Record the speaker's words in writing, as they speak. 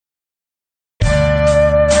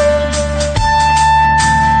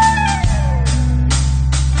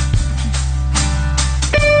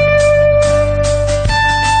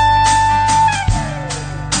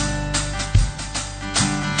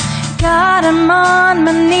I'm on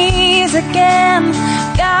my knees again.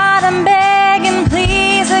 God, I'm begging,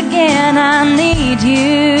 please again. I need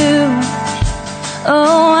you.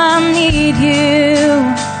 Oh, I need you.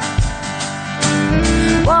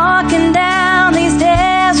 Walking down these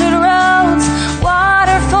desert roads,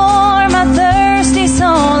 water for my thirsty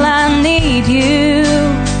soul. I need you.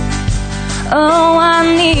 Oh, I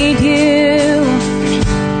need you.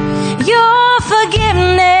 Your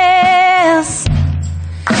forgiveness,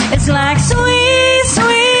 it's like sweet,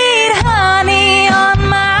 sweet honey on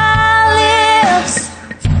my lips.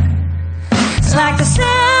 It's like the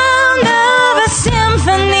sound of a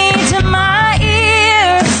symphony to my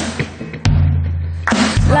ears.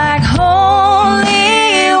 Like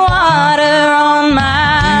holy water on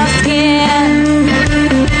my skin.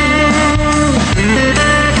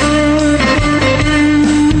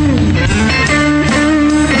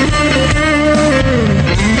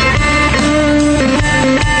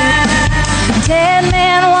 Dead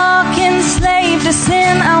man walking, slave to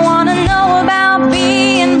sin. I want to know about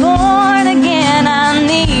being born again. I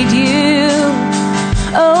need you.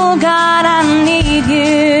 Oh God, I need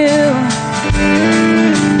you.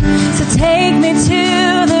 So take me to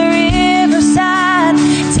the riverside.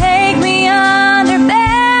 Take me under,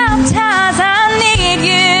 baptize. I need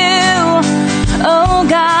you. Oh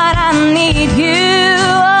God, I need you.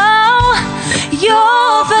 Oh,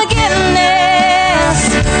 your forgiveness,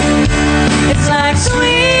 it's like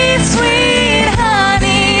sweet, sweet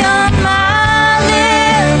honey on my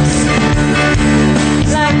lips.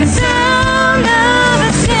 It's like the sound of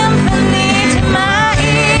a symphony to my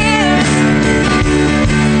ears.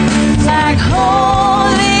 It's like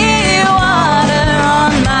holy water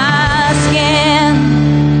on my skin.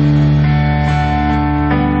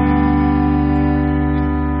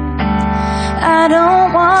 I don't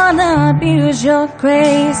wanna abuse your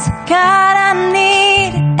grace. God, I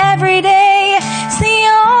need it every day. It's the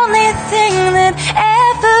only thing that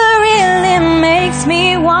ever really makes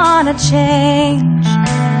me wanna change.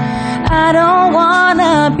 I don't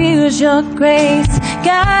wanna abuse your grace.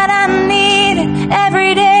 God, I need it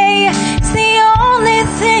every day.